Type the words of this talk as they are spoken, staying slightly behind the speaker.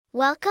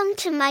Welcome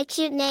to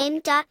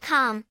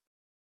mycutename.com.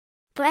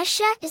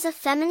 Bresha is a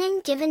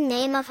feminine given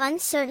name of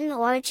uncertain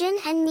origin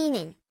and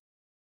meaning.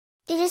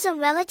 It is a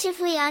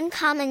relatively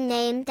uncommon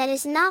name that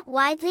is not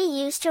widely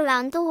used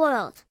around the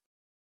world.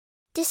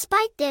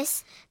 Despite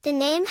this, the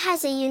name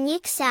has a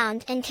unique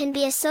sound and can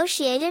be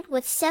associated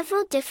with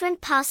several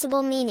different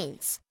possible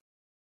meanings.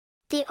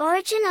 The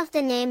origin of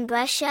the name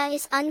Bresha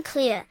is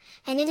unclear,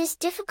 and it is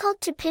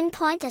difficult to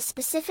pinpoint a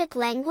specific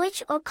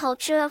language or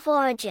culture of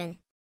origin.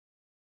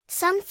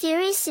 Some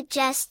theories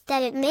suggest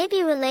that it may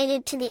be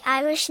related to the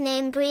Irish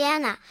name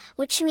Brianna,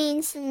 which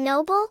means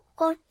noble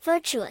or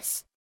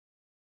virtuous.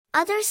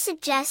 Others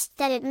suggest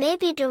that it may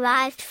be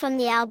derived from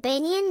the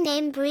Albanian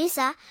name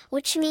Bresha,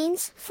 which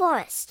means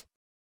forest.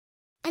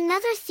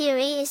 Another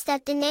theory is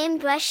that the name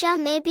Bresha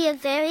may be a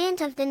variant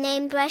of the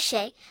name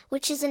Bresha,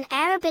 which is an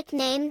Arabic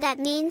name that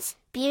means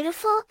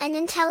beautiful and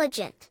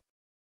intelligent.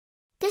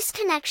 This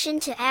connection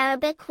to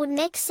Arabic would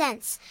make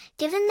sense,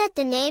 given that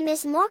the name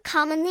is more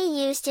commonly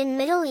used in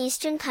Middle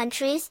Eastern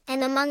countries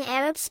and among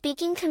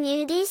Arab-speaking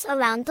communities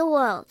around the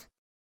world.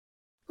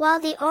 While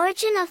the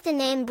origin of the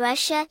name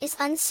Bresha is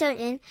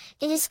uncertain,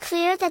 it is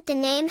clear that the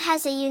name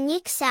has a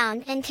unique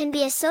sound and can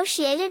be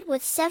associated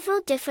with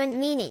several different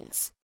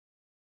meanings.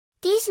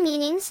 These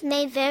meanings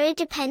may vary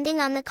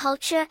depending on the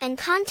culture and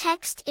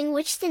context in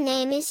which the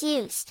name is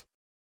used.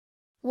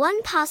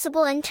 One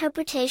possible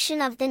interpretation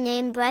of the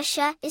name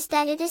Bresha is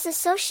that it is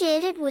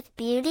associated with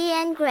beauty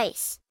and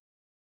grace.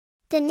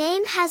 The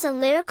name has a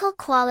lyrical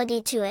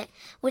quality to it,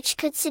 which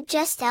could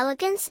suggest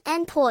elegance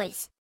and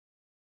poise.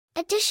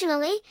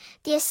 Additionally,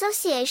 the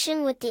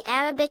association with the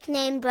Arabic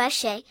name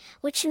Bresha,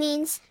 which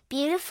means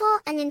beautiful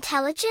and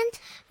intelligent,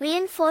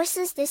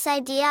 reinforces this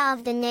idea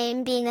of the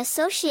name being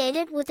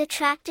associated with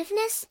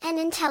attractiveness and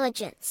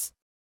intelligence.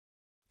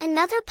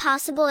 Another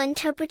possible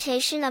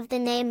interpretation of the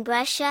name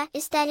Bresha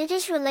is that it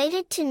is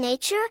related to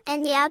nature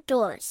and the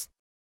outdoors.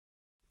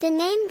 The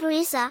name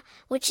Bresha,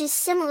 which is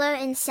similar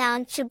in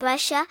sound to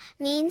Brescia,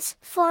 means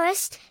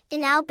forest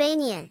in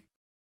Albanian.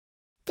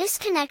 This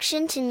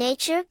connection to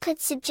nature could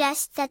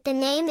suggest that the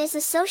name is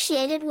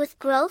associated with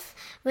growth,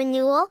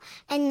 renewal,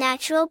 and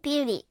natural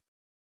beauty.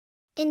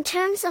 In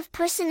terms of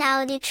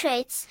personality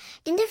traits,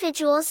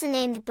 individuals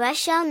named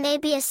Bresha may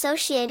be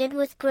associated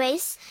with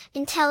grace,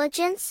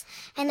 intelligence,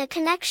 and a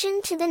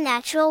connection to the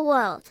natural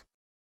world.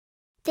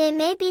 They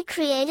may be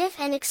creative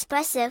and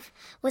expressive,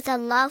 with a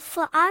love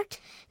for art,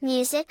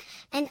 music,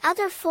 and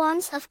other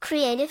forms of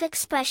creative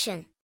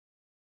expression.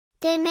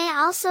 They may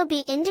also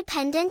be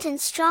independent and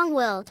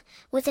strong-willed,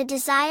 with a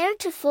desire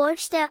to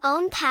forge their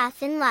own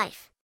path in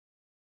life.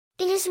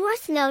 It is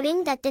worth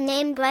noting that the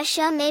name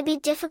Bresha may be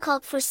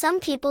difficult for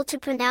some people to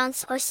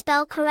pronounce or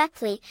spell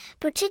correctly,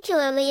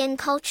 particularly in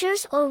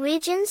cultures or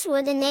regions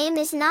where the name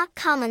is not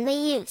commonly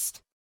used.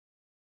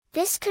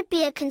 This could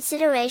be a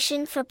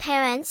consideration for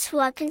parents who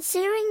are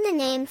considering the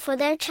name for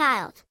their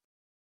child.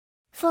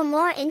 For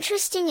more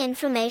interesting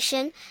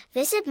information,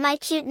 visit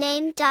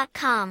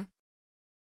mycutename.com.